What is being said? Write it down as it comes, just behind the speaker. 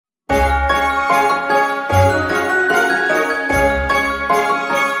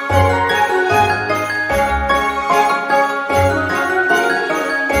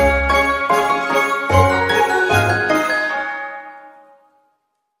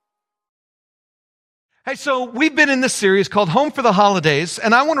Hey, so we've been in this series called Home for the Holidays,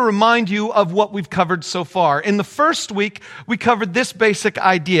 and I want to remind you of what we've covered so far. In the first week, we covered this basic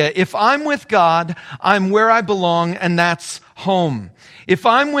idea. If I'm with God, I'm where I belong, and that's home. If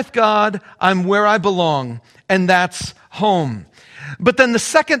I'm with God, I'm where I belong, and that's home. But then the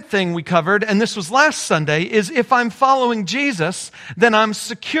second thing we covered, and this was last Sunday, is if I'm following Jesus, then I'm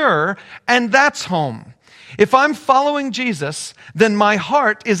secure, and that's home. If I'm following Jesus, then my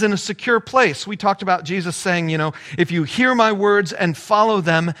heart is in a secure place. We talked about Jesus saying, if you hear my words and follow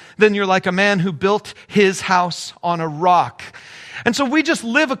them, then you're like a man who built his house on a rock. And so we just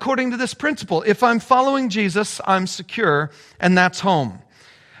live according to this principle. If I'm following Jesus, I'm secure, and that's home.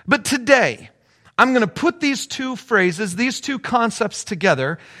 But today, I'm going to put these two phrases, these two concepts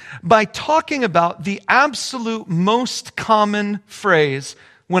together by talking about the absolute most common phrase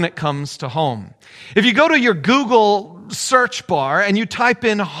when it comes to home. If you go to your Google search bar and you type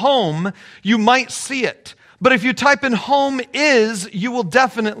in home, you might see it. But if you type in home is, you will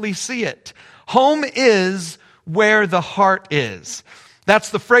definitely see it. Home is where the heart is. That's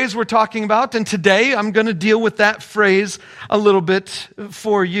the phrase we're talking about, and today I'm going to deal with that phrase a little bit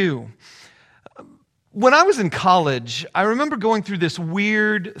for you. When I was in college, I remember going through this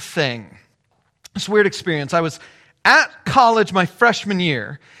weird thing, this weird experience. I was at college my freshman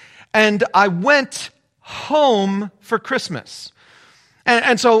year, and I went home for Christmas.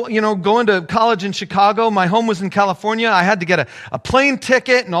 And so, going to college in Chicago, my home was in California. I had to get a plane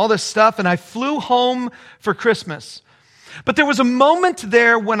ticket and all this stuff, and I flew home for Christmas. But there was a moment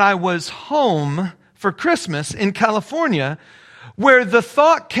there when I was home for Christmas in California where the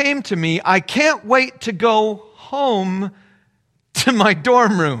thought came to me, I can't wait to go home to my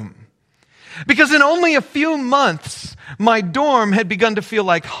dorm room. Because in only a few months, my dorm had begun to feel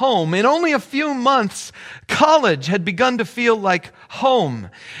like home. In only a few months, college had begun to feel like home.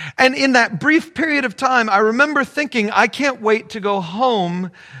 And in that brief period of time, I remember thinking, I can't wait to go home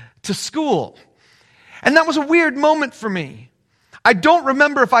to school. And that was a weird moment for me. I don't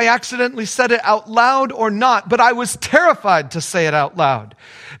remember if I accidentally said it out loud or not, but I was terrified to say it out loud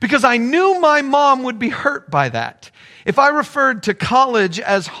because I knew my mom would be hurt by that. If I referred to college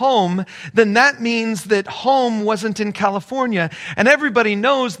as home, then that means that home wasn't in California. And everybody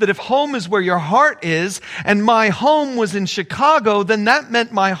knows that if home is where your heart is, and my home was in Chicago, then that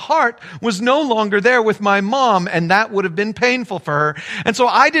meant my heart was no longer there with my mom, and that would have been painful for her. And so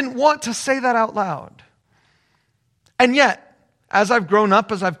I didn't want to say that out loud. And yet, as I've grown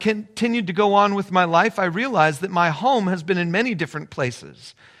up, as I've continued to go on with my life, I realize that my home has been in many different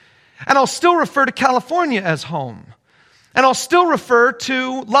places. And I'll still refer to California as home. And I'll still refer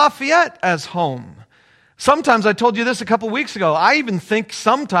to Lafayette as home. Sometimes, I told you this a couple weeks ago, I even think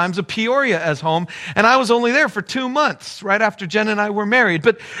sometimes of Peoria as home, and I was only there for 2 months, right after Jen and I were married.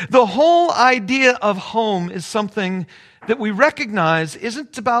 But the whole idea of home is something that we recognize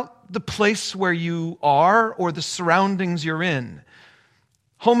isn't about the place where you are or the surroundings you're in.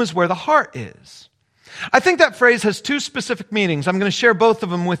 Home is where the heart is. I think that phrase has two specific meanings. I'm going to share both of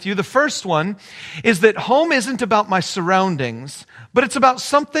them with you. The first one is that home isn't about my surroundings, but it's about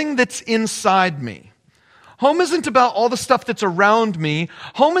something that's inside me. Home isn't about all the stuff that's around me.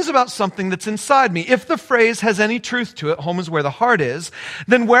 Home is about something that's inside me. If the phrase has any truth to it, home is where the heart is,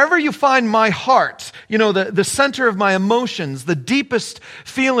 then wherever you find my heart, the center of my emotions, the deepest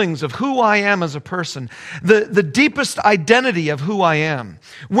feelings of who I am as a person, the deepest identity of who I am,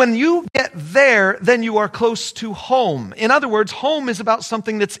 when you get there, then you are close to home. In other words, home is about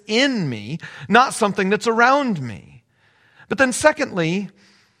something that's in me, not something that's around me. But then secondly,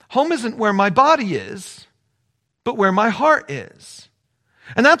 home isn't where my body is, but where my heart is.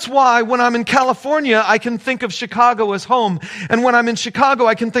 And that's why when I'm in California, I can think of Chicago as home. And when I'm in Chicago,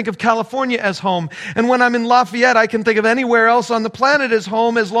 I can think of California as home. And when I'm in Lafayette, I can think of anywhere else on the planet as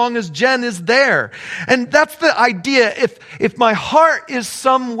home as long as Jen is there. And that's the idea. If my heart is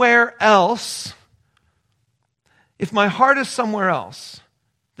somewhere else, then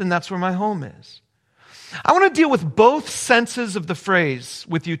that's where my home is. I want to deal with both senses of the phrase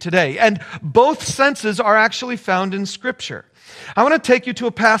with you today, and both senses are actually found in Scripture. I want to take you to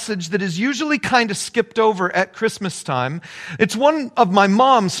a passage that is usually kind of skipped over at Christmas time. It's one of my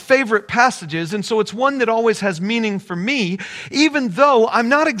mom's favorite passages, and so it's one that always has meaning for me, even though I'm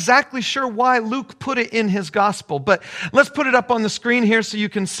not exactly sure why Luke put it in his gospel. But let's put it up on the screen here so you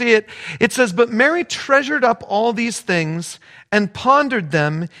can see it. It says, "But Mary treasured up all these things and pondered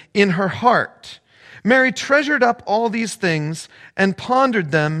them in her heart." Mary treasured up all these things and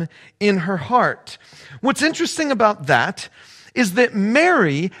pondered them in her heart. What's interesting about that is that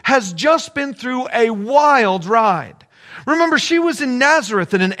Mary has just been through a wild ride. Remember, she was in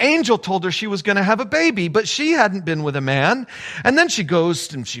Nazareth and an angel told her she was going to have a baby, but she hadn't been with a man. And then she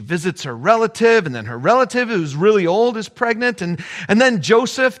goes and she visits her relative, and then her relative, who's really old, is pregnant. And then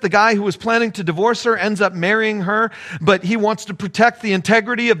Joseph, the guy who was planning to divorce her, ends up marrying her, but he wants to protect the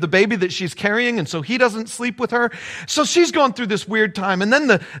integrity of the baby that she's carrying, and so he doesn't sleep with her. So she's going through this weird time. And then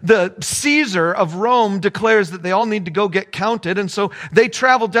the Caesar of Rome declares that they all need to go get counted. And so they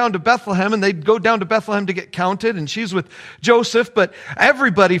travel down to Bethlehem, and they go down to Bethlehem to get counted, and she's with Joseph, but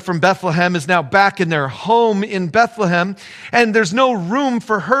everybody from Bethlehem is now back in their home in Bethlehem, and there's no room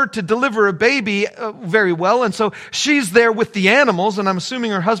for her to deliver a baby very well, and so she's there with the animals, and I'm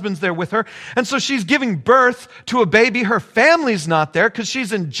assuming her husband's there with her, and so she's giving birth to a baby. Her family's not there because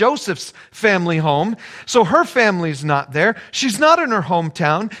she's in Joseph's family home, so her family's not there. She's not in her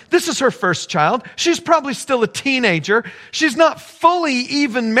hometown. This is her first child. She's probably still a teenager. She's not fully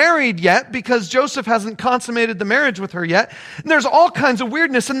even married yet because Joseph hasn't consummated the marriage with her yet. And there's all kinds of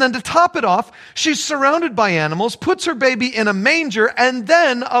weirdness. And then to top it off, she's surrounded by animals, puts her baby in a manger, and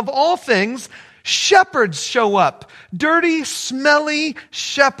then, of all things, shepherds show up. Dirty, smelly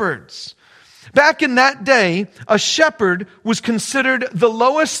shepherds. Back in that day, a shepherd was considered the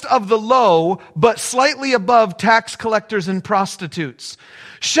lowest of the low, but slightly above tax collectors and prostitutes.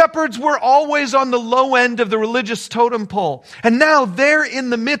 Shepherds were always on the low end of the religious totem pole. And now they're in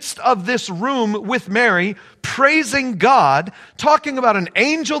the midst of this room with Mary, praising God, talking about an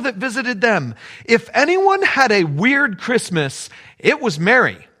angel that visited them. If anyone had a weird Christmas, it was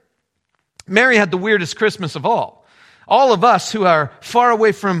Mary. Mary had the weirdest Christmas of all. All of us who are far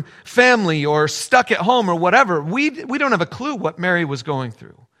away from family or stuck at home or whatever, we don't have a clue what Mary was going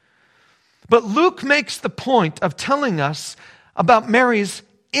through. But Luke makes the point of telling us about Mary's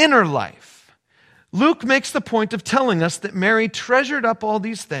inner life. Luke makes the point of telling us that Mary treasured up all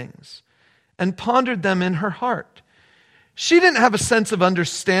these things and pondered them in her heart. She didn't have a sense of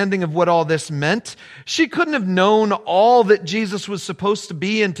understanding of what all this meant. She couldn't have known all that Jesus was supposed to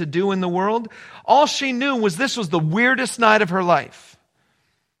be and to do in the world. All she knew was this was the weirdest night of her life.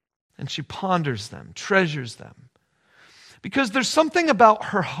 And she ponders them, treasures them. Because there's something about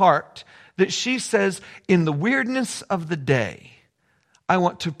her heart that she says, in the weirdness of the day, I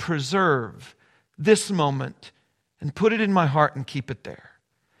want to preserve this moment and put it in my heart and keep it there.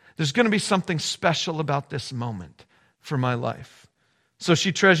 There's going to be something special about this moment for my life. So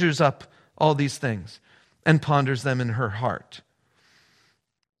she treasures up all these things and ponders them in her heart.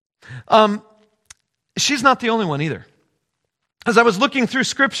 She's not the only one either. As I was looking through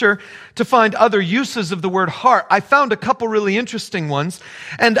Scripture to find other uses of the word heart, I found a couple really interesting ones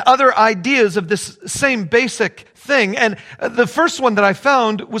and other ideas of this same basic thing. And the first one that I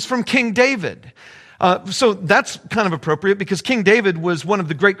found was from King David. So that's kind of appropriate because King David was one of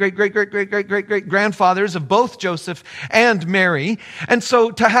the great-great-great-great-great-great-great-grandfathers of both Joseph and Mary. And so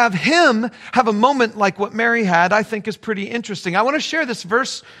to have him have a moment like what Mary had, I think is pretty interesting. I want to share this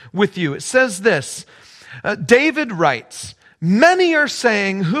verse with you. It says this, David writes, "Many are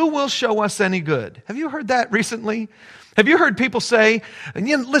saying, who will show us any good?" Have you heard that recently? Have you heard people say,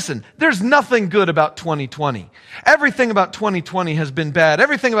 listen, there's nothing good about 2020. Everything about 2020 has been bad.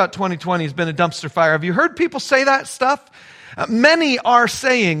 Everything about 2020 has been a dumpster fire. Have you heard people say that stuff? Many are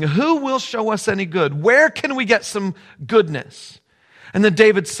saying, who will show us any good? Where can we get some goodness? And then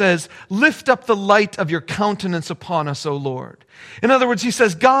David says, lift up the light of your countenance upon us, O Lord. In other words, he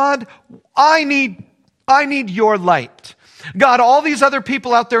says, God, I need your light. God, all these other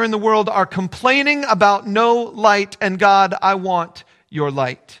people out there in the world are complaining about no light, and God, I want your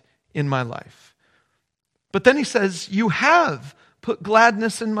light in my life. But then he says, you have put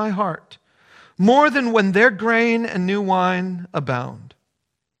gladness in my heart, more than when their grain and new wine abound.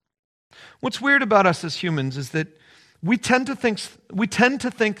 What's weird about us as humans is that we tend to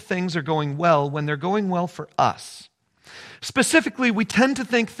think things are going well when they're going well for us. Specifically, we tend to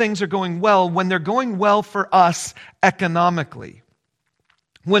think things are going well when they're going well for us economically.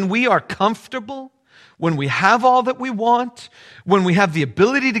 When we are comfortable, when we have all that we want, when we have the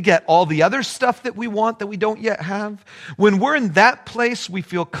ability to get all the other stuff that we want that we don't yet have, when we're in that place, we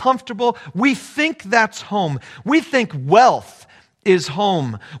feel comfortable, we think that's home. We think wealth is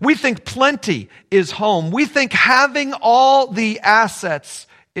home. We think plenty is home. We think having all the assets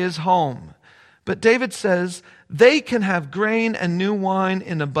is home. But David says, they can have grain and new wine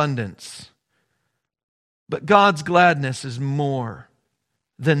in abundance. But God's gladness is more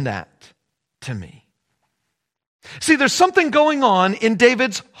than that to me. See, there's something going on in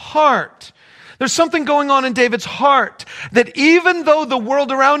David's heart. There's something going on in David's heart that even though the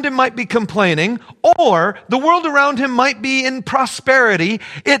world around him might be complaining or the world around him might be in prosperity,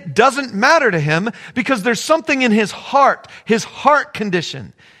 it doesn't matter to him because there's something in his heart. His heart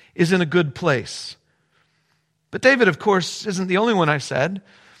condition is in a good place. But David, of course, isn't the only one I said.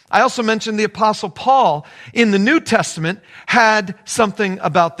 I also mentioned the Apostle Paul in the New Testament had something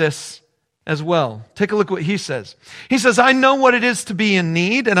about this as well. Take a look at what he says. He says, I know what it is to be in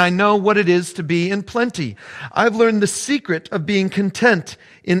need, and I know what it is to be in plenty. I've learned the secret of being content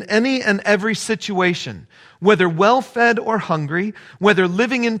in any and every situation, whether well-fed or hungry, whether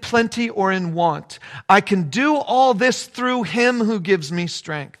living in plenty or in want. I can do all this through him who gives me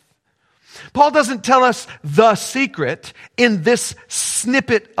strength. Paul doesn't tell us the secret in this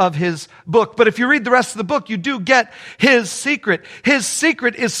snippet of his book, but if you read the rest of the book, you do get his secret. His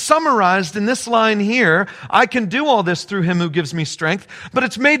secret is summarized in this line here, I can do all this through him who gives me strength, but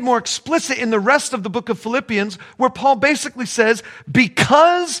it's made more explicit in the rest of the book of Philippians, where Paul basically says,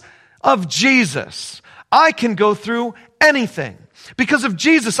 because of Jesus, I can go through anything. Because of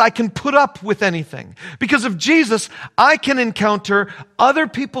Jesus, I can put up with anything. Because of Jesus, I can encounter other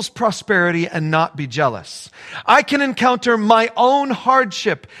people's prosperity and not be jealous. I can encounter my own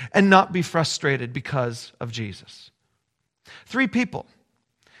hardship and not be frustrated because of Jesus. 3 people.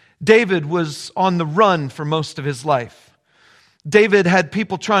 David was on the run for most of his life. David had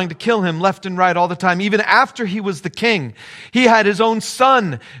people trying to kill him left and right all the time. Even after he was the king, he had his own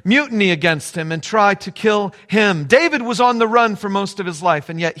son mutiny against him and try to kill him. David was on the run for most of his life,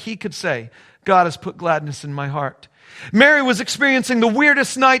 and yet he could say, God has put gladness in my heart. Mary was experiencing the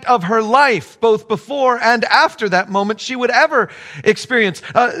weirdest night of her life, both before and after that moment she would ever experience.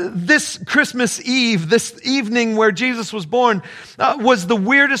 This Christmas Eve, this evening where Jesus was born, was the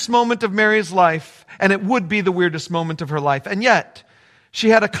weirdest moment of Mary's life, and it would be the weirdest moment of her life. And yet, she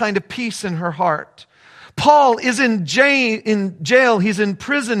had a kind of peace in her heart. Paul is in jail, he's in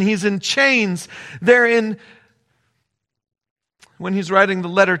prison, he's in chains. When he's writing the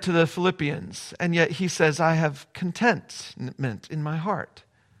letter to the Philippians, and yet he says, I have contentment in my heart.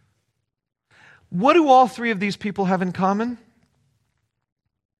 What do all 3 of these people have in common?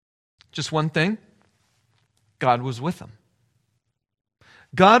 Just one thing. God was with them.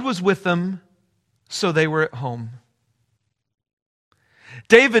 God was with them, so they were at home.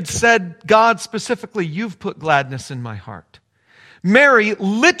 David said, God specifically, you've put gladness in my heart. Mary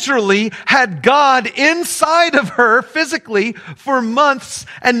literally had God inside of her physically for months,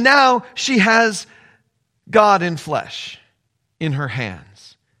 and now she has God in flesh in her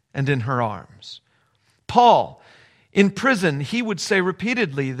hands and in her arms. Paul, in prison, he would say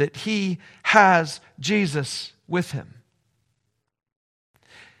repeatedly that he has Jesus with him.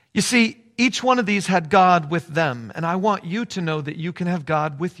 You see, each one of these had God with them, and I want you to know that you can have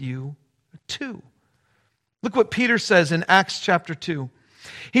God with you too. Look what Peter says in Acts chapter 2.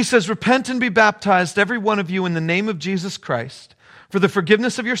 He says, repent and be baptized, every one of you, in the name of Jesus Christ, for the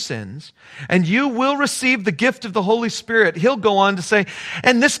forgiveness of your sins, and you will receive the gift of the Holy Spirit. He'll go on to say,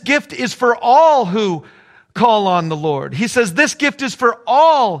 and this gift is for all who call on the Lord. He says, this gift is for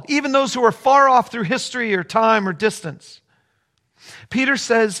all, even those who are far off through history or time or distance. Peter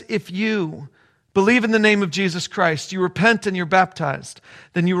says, if you believe in the name of Jesus Christ, you repent and you're baptized,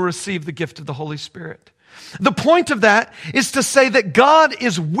 then you will receive the gift of the Holy Spirit. The point of that is to say that God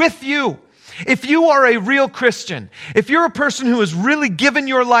is with you. If you are a real Christian, if you're a person who has really given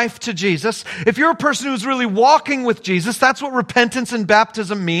your life to Jesus, if you're a person who's really walking with Jesus, that's what repentance and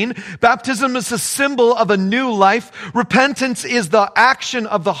baptism mean. Baptism is a symbol of a new life. Repentance is the action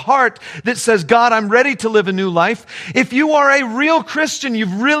of the heart that says, God, I'm ready to live a new life. If you are a real Christian,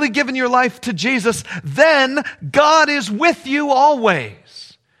 you've really given your life to Jesus, then God is with you always.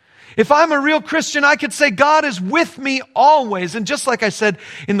 If I'm a real Christian, I could say God is with me always. And just like I said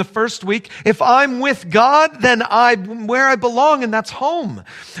in the first week, if I'm with God, then I'm where I belong, and that's home.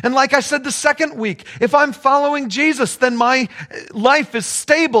 And like I said the second week, if I'm following Jesus, then my life is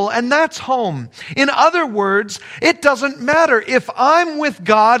stable, and that's home. In other words, it doesn't matter. If I'm with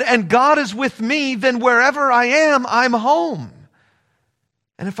God and God is with me, then wherever I am, I'm home.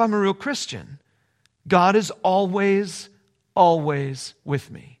 And if I'm a real Christian, God is always, always with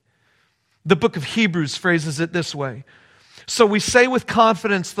me. The book of Hebrews phrases it this way. So we say with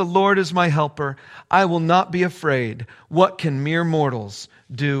confidence, the Lord is my helper. I will not be afraid. What can mere mortals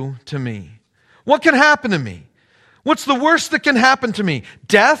do to me? What can happen to me? What's the worst that can happen to me?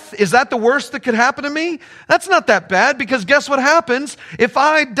 Death? Is that the worst that could happen to me? That's not that bad, because guess what happens? If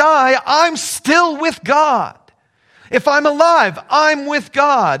I die, I'm still with God. If I'm alive, I'm with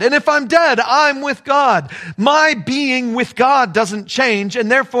God. And if I'm dead, I'm with God. My being with God doesn't change,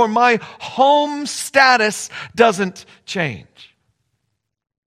 and therefore my home status doesn't change.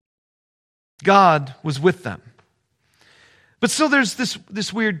 God was with them. But still there's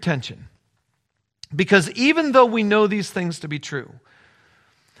this weird tension. Because even though we know these things to be true,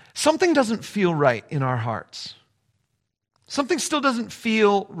 something doesn't feel right in our hearts. Something still doesn't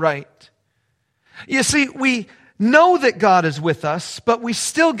feel right. You see, we know that God is with us, but we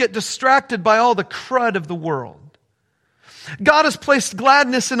still get distracted by all the crud of the world. God has placed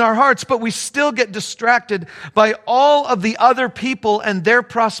gladness in our hearts, but we still get distracted by all of the other people and their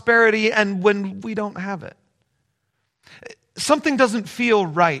prosperity, and when we don't have it. Something doesn't feel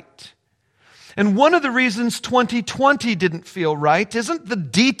right. And one of the reasons 2020 didn't feel right isn't the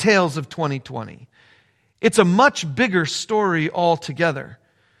details of 2020. It's a much bigger story altogether.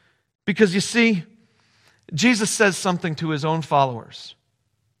 Because you see, Jesus says something to his own followers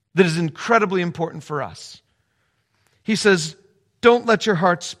that is incredibly important for us. He says, "Don't let your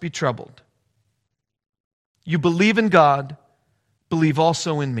hearts be troubled. You believe in God, believe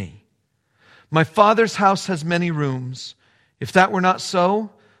also in me. My Father's house has many rooms. If that were not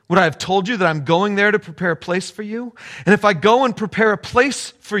so, would I have told you that I'm going there to prepare a place for you? And if I go and prepare a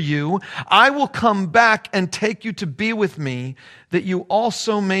place for you, I will come back and take you to be with me, that you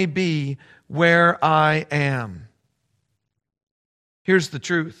also may be where I am." Here's the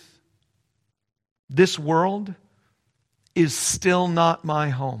truth. This world is still not my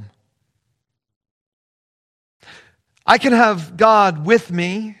home. I can have God with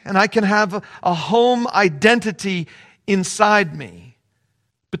me, and I can have a home identity inside me.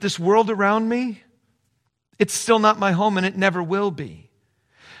 But this world around me, it's still not my home, and it never will be.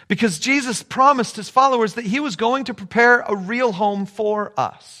 Because Jesus promised his followers that he was going to prepare a real home for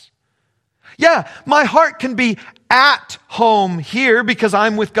us. Yeah, my heart can be at home here because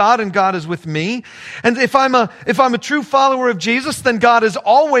I'm with God and God is with me. And if I'm a true follower of Jesus, then God is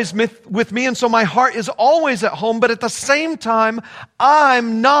always with me, and so my heart is always at home. But at the same time,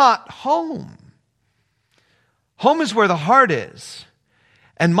 I'm not home. Home is where the heart is.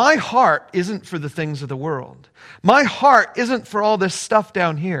 And my heart isn't for the things of the world. My heart isn't for all this stuff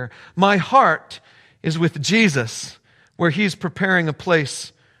down here. My heart is with Jesus, where he's preparing a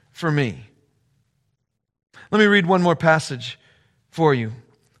place for me. Let me read one more passage for you.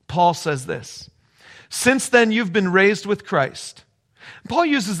 Paul says this: "Since then you've been raised with Christ." Paul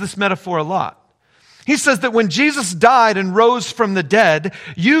uses this metaphor a lot. He says that when Jesus died and rose from the dead,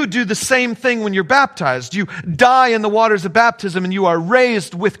 you do the same thing when you're baptized. You die in the waters of baptism and you are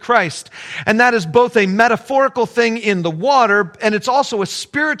raised with Christ. And that is both a metaphorical thing in the water, and it's also a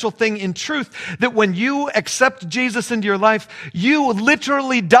spiritual thing in truth, that when you accept Jesus into your life, you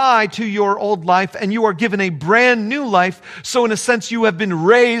literally die to your old life and you are given a brand new life. So in a sense, you have been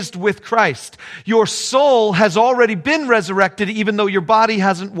raised with Christ. Your soul has already been resurrected, even though your body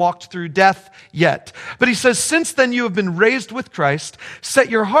hasn't walked through death yet. But he says, since then you have been raised with Christ, set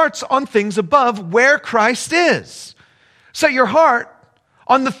your hearts on things above where Christ is. Set your heart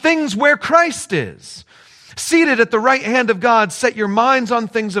on the things where Christ is. Seated at the right hand of God, set your minds on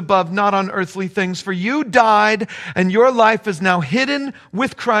things above, not on earthly things. For you died, and your life is now hidden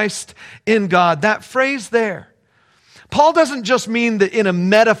with Christ in God. That phrase there, Paul doesn't just mean that in a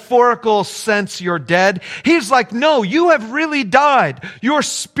metaphorical sense you're dead. He's like, no, you have really died. Your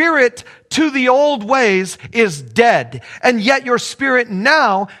spirit to the old ways is dead. And yet your spirit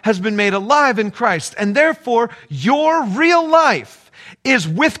now has been made alive in Christ. And therefore, your real life is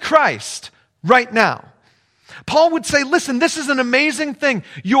with Christ right now. Paul would say, listen, this is an amazing thing.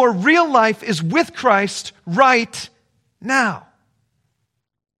 Your real life is with Christ right now.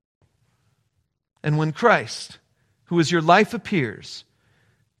 And when Christ, who is your life, appears,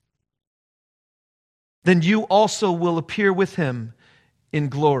 then you also will appear with him in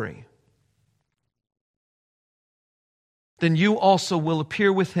glory. Then you also will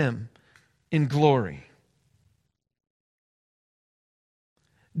appear with him in glory.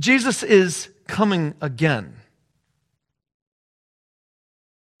 Jesus is coming again.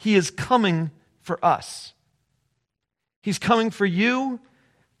 He is coming for us. He's coming for you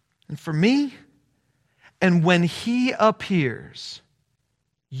and for me. And when he appears,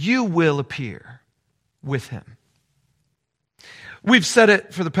 you will appear with him. We've said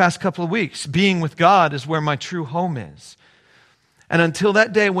it for the past couple of weeks. Being with God is where my true home is. And until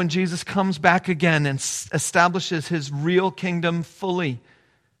that day when Jesus comes back again and establishes his real kingdom fully,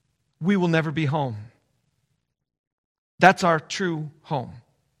 we will never be home. That's our true home.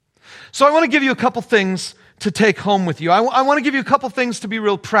 So I want to give you a couple things to take home with you. I want to give you a couple things to be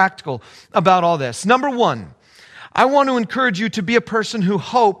real practical about all this. Number one, I want to encourage you to be a person who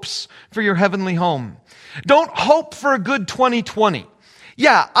hopes for your heavenly home. Don't hope for a good 2020.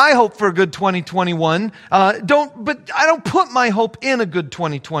 Yeah, I hope for a good 2021. But I don't put my hope in a good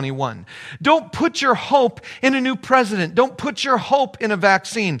 2021. Don't put your hope in a new president. Don't put your hope in a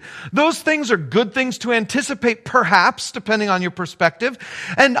vaccine. Those things are good things to anticipate, perhaps, depending on your perspective.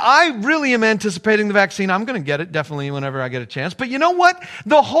 And I really am anticipating the vaccine. I'm going to get it, definitely, whenever I get a chance. But you know what?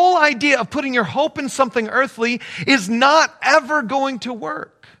 The whole idea of putting your hope in something earthly is not ever going to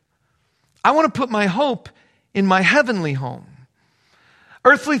work. I want to put my hope in my heavenly home.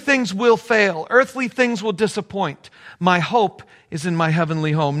 Earthly things will fail. Earthly things will disappoint. My hope is in my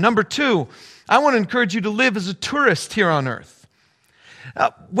heavenly home. Number 2, I want to encourage you to live as a tourist here on earth.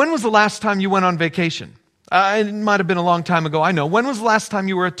 When was the last time you went on vacation? It might have been a long time ago, I know. When was the last time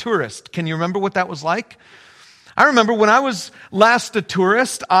you were a tourist? Can you remember what that was like? I remember when I was last a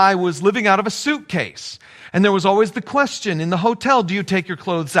tourist, I was living out of a suitcase. And there was always the question in the hotel, do you take your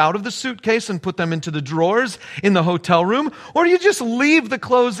clothes out of the suitcase and put them into the drawers in the hotel room? Or do you just leave the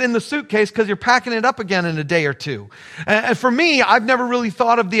clothes in the suitcase because you're packing it up again in a day or two? And for me, I've never really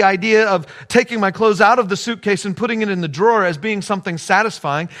thought of the idea of taking my clothes out of the suitcase and putting it in the drawer as being something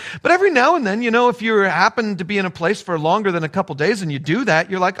satisfying. But every now and then, if you happen to be in a place for longer than a couple days and you do that,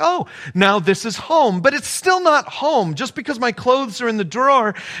 you're like, oh, now this is home. But it's still not home. Just because my clothes are in the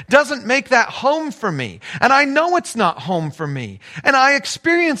drawer doesn't make that home for me. And I know it's not home for me. And I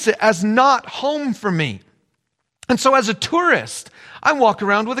experience it as not home for me. And so as a tourist, I walk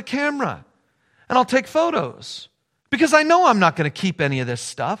around with a camera and I'll take photos because I know I'm not going to keep any of this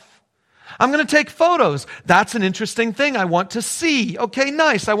stuff. I'm going to take photos. That's an interesting thing I want to see. Okay,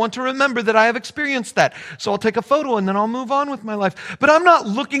 nice. I want to remember that I have experienced that. So I'll take a photo and then I'll move on with my life. But I'm not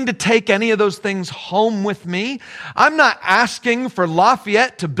looking to take any of those things home with me. I'm not asking for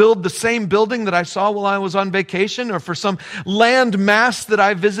Lafayette to build the same building that I saw while I was on vacation or for some land mass that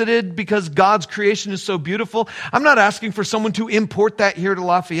I visited because God's creation is so beautiful. I'm not asking for someone to import that here to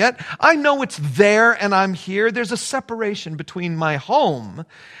Lafayette. I know it's there and I'm here. There's a separation between my home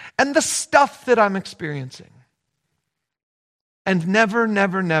and the stuff that I'm experiencing. And never,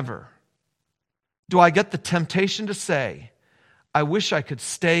 never, never do I get the temptation to say, I wish I could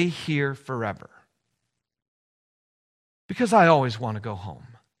stay here forever. Because I always want to go home.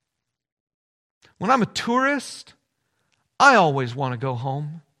 When I'm a tourist, I always want to go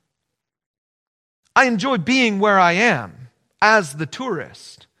home. I enjoy being where I am as the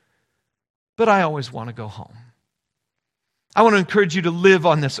tourist, but I always want to go home. I want to encourage you to live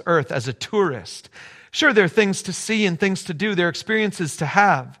on this earth as a tourist. Sure, there are things to see and things to do. There are experiences to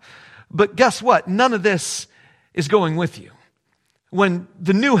have. But guess what? None of this is going with you. When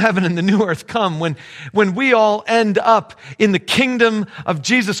the new heaven and the new earth come, when we all end up in the kingdom of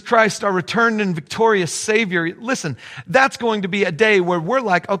Jesus Christ, our returned and victorious Savior, listen, that's going to be a day where we're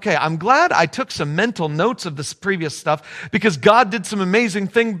like, okay, I'm glad I took some mental notes of this previous stuff because God did some amazing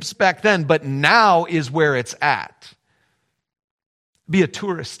things back then, but now is where it's at. Be a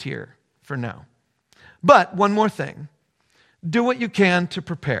tourist here for now. But one more thing. Do what you can to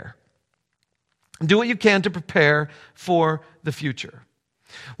prepare. Do what you can to prepare for the future.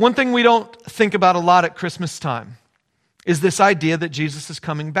 One thing we don't think about a lot at Christmas time is this idea that Jesus is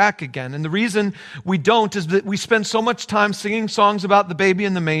coming back again. And the reason we don't is that we spend so much time singing songs about the baby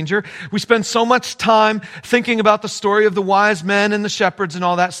in the manger. We spend so much time thinking about the story of the wise men and the shepherds and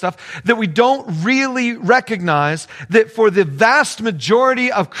all that stuff that we don't really recognize that for the vast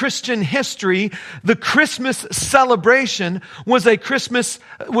majority of Christian history, the Christmas celebration was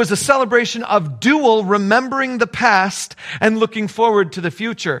a celebration of dual remembering the past and looking forward to the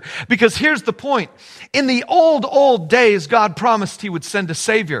future. Because here's the point. In the old days, God promised He would send a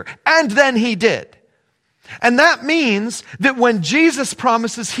Savior, and then He did. And that means that when Jesus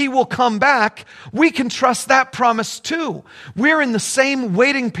promises He will come back, we can trust that promise too. We're in the same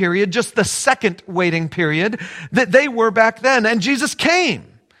waiting period, just the second waiting period that they were back then, and Jesus came.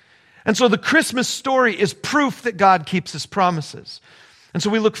 And so the Christmas story is proof that God keeps His promises. And so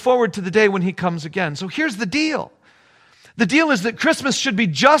we look forward to the day when He comes again. So here's the deal. The deal is that Christmas should be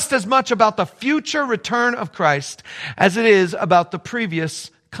just as much about the future return of Christ as it is about the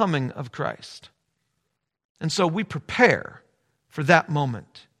previous coming of Christ. And so we prepare for that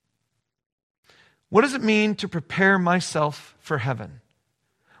moment. What does it mean to prepare myself for heaven?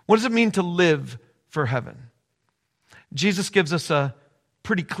 What does it mean to live for heaven? Jesus gives us a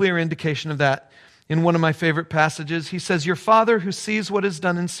pretty clear indication of that in one of my favorite passages. He says, "Your Father who sees what is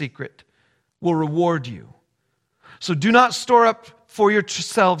done in secret will reward you. So do not store up for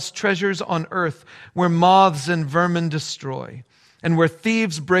yourselves treasures on earth where moths and vermin destroy and where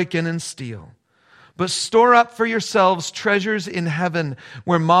thieves break in and steal. but store up for yourselves treasures in heaven,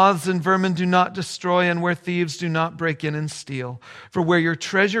 where moths and vermin do not destroy and where thieves do not break in and steal. For where your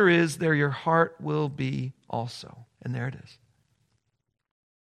treasure is, there your heart will be also. And there it is.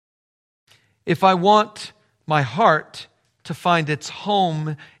 If I want my heart to find its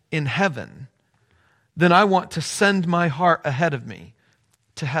home in heaven, then I want to send my heart ahead of me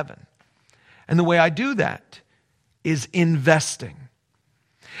to heaven. And the way I do that is investing.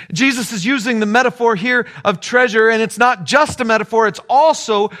 Jesus is using the metaphor here of treasure, and it's not just a metaphor, it's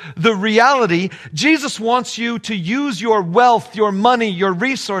also the reality. Jesus wants you to use your wealth, your money, your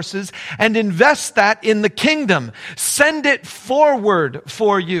resources, and invest that in the kingdom. Send it forward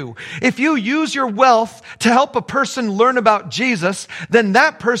for you. If you use your wealth to help a person learn about Jesus, then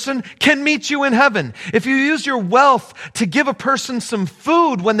that person can meet you in heaven. If you use your wealth to give a person some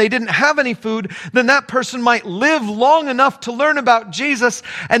food when they didn't have any food, then that person might live long enough to learn about Jesus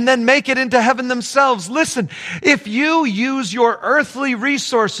and then make it into heaven themselves. Listen, if you use your earthly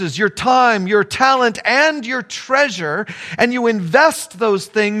resources, your time, your talent, and your treasure, and you invest those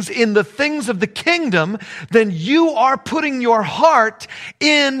things in the things of the kingdom, then you are putting your heart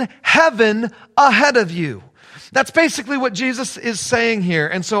in heaven ahead of you. That's basically what Jesus is saying here.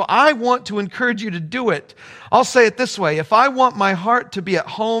 And so I want to encourage you to do it. I'll say it this way. If I want my heart to be at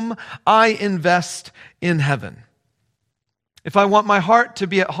home, I invest in heaven. If I want my heart to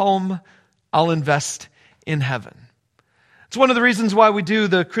be at home, I'll invest in heaven. It's one of the reasons why we do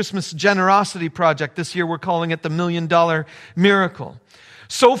the Christmas Generosity Project. This year we're calling it the $1 Million Miracle.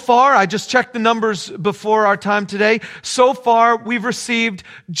 So far, I just checked the numbers before our time today. So far, we've received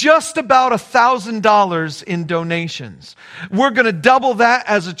just about $1,000 in donations. We're going to double that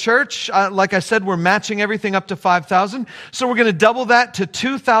as a church. Like I said, we're matching everything up to $5,000. So we're going to double that to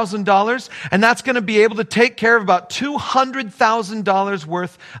 $2,000. And that's going to be able to take care of about $200,000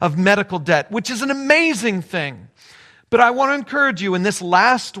 worth of medical debt, which is an amazing thing. But I want to encourage you in this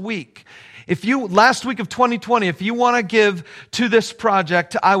last week, last week of 2020, if you want to give to this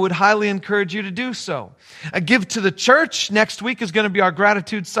project, I would highly encourage you to do so. Give to the church. Next week is going to be our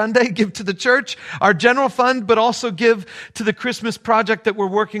Gratitude Sunday. Give to the church, our general fund, but also give to the Christmas project that we're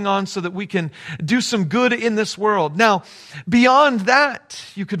working on so that we can do some good in this world. Now, beyond that,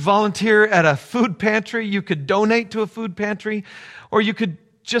 you could volunteer at a food pantry, you could donate to a food pantry, or you could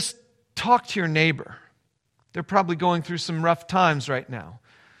just talk to your neighbor. They're probably going through some rough times right now.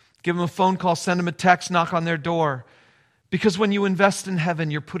 Give them a phone call, send them a text, knock on their door. Because when you invest in heaven,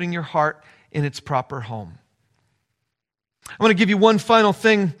 you're putting your heart in its proper home. I want to give you one final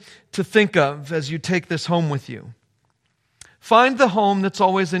thing to think of as you take this home with you. Find the home that's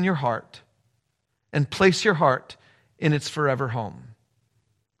always in your heart and place your heart in its forever home.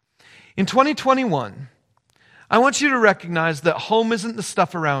 In 2021, I want you to recognize that home isn't the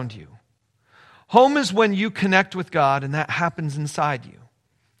stuff around you. Home is when you connect with God and that happens inside you.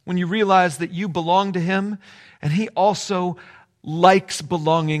 When you realize that you belong to Him and He also likes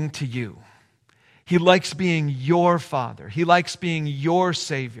belonging to you. He likes being your Father. He likes being your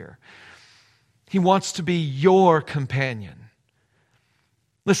Savior. He wants to be your companion.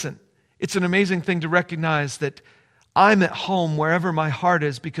 Listen, it's an amazing thing to recognize that I'm at home wherever my heart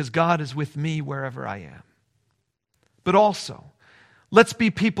is because God is with me wherever I am. But also, let's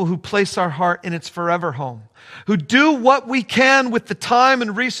be people who place our heart in its forever home, who do what we can with the time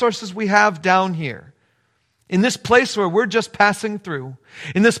and resources we have down here. In this place where we're just passing through,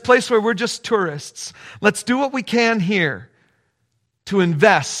 in this place where we're just tourists, let's do what we can here to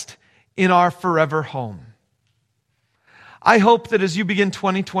invest in our forever home. I hope that as you begin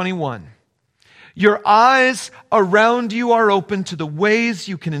 2021, your eyes around you are open to the ways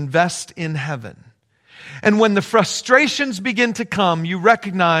you can invest in heaven. And when the frustrations begin to come, you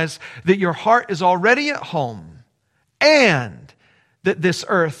recognize that your heart is already at home and that this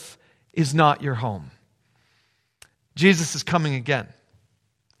earth is not your home. Jesus is coming again.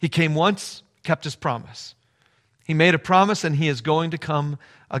 He came once, kept His promise. He made a promise and He is going to come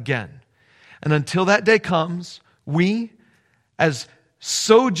again. And until that day comes, we, as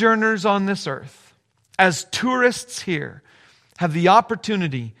sojourners on this earth, as tourists here, have the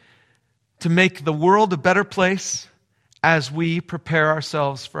opportunity to make the world a better place as we prepare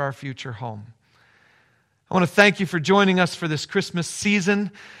ourselves for our future home. I want to thank you for joining us for this Christmas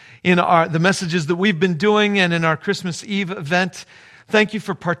season in the messages that we've been doing and in our Christmas Eve event. Thank you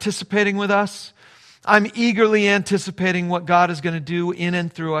for participating with us. I'm eagerly anticipating what God is going to do in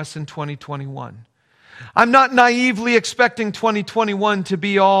and through us in 2021. I'm not naively expecting 2021 to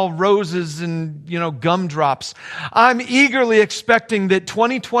be all roses and, gumdrops. I'm eagerly expecting that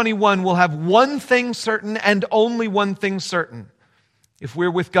 2021 will have one thing certain and only one thing certain. If we're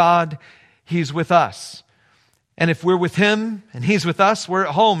with God, He's with us. And if we're with Him and He's with us, we're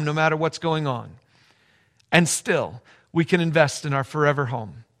at home no matter what's going on. And still, we can invest in our forever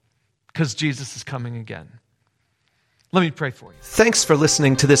home because Jesus is coming again. Let me pray for you. Thanks for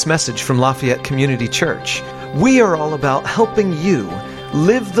listening to this message from Lafayette Community Church. We are all about helping you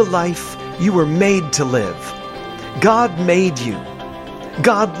live the life you were made to live. God made you.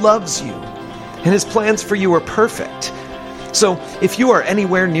 God loves you. And His plans for you are perfect. So if you are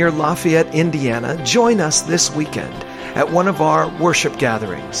anywhere near Lafayette, Indiana, join us this weekend at one of our worship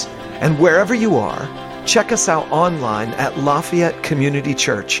gatherings. And wherever you are, check us out online at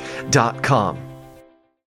LafayetteCommunityChurch.com.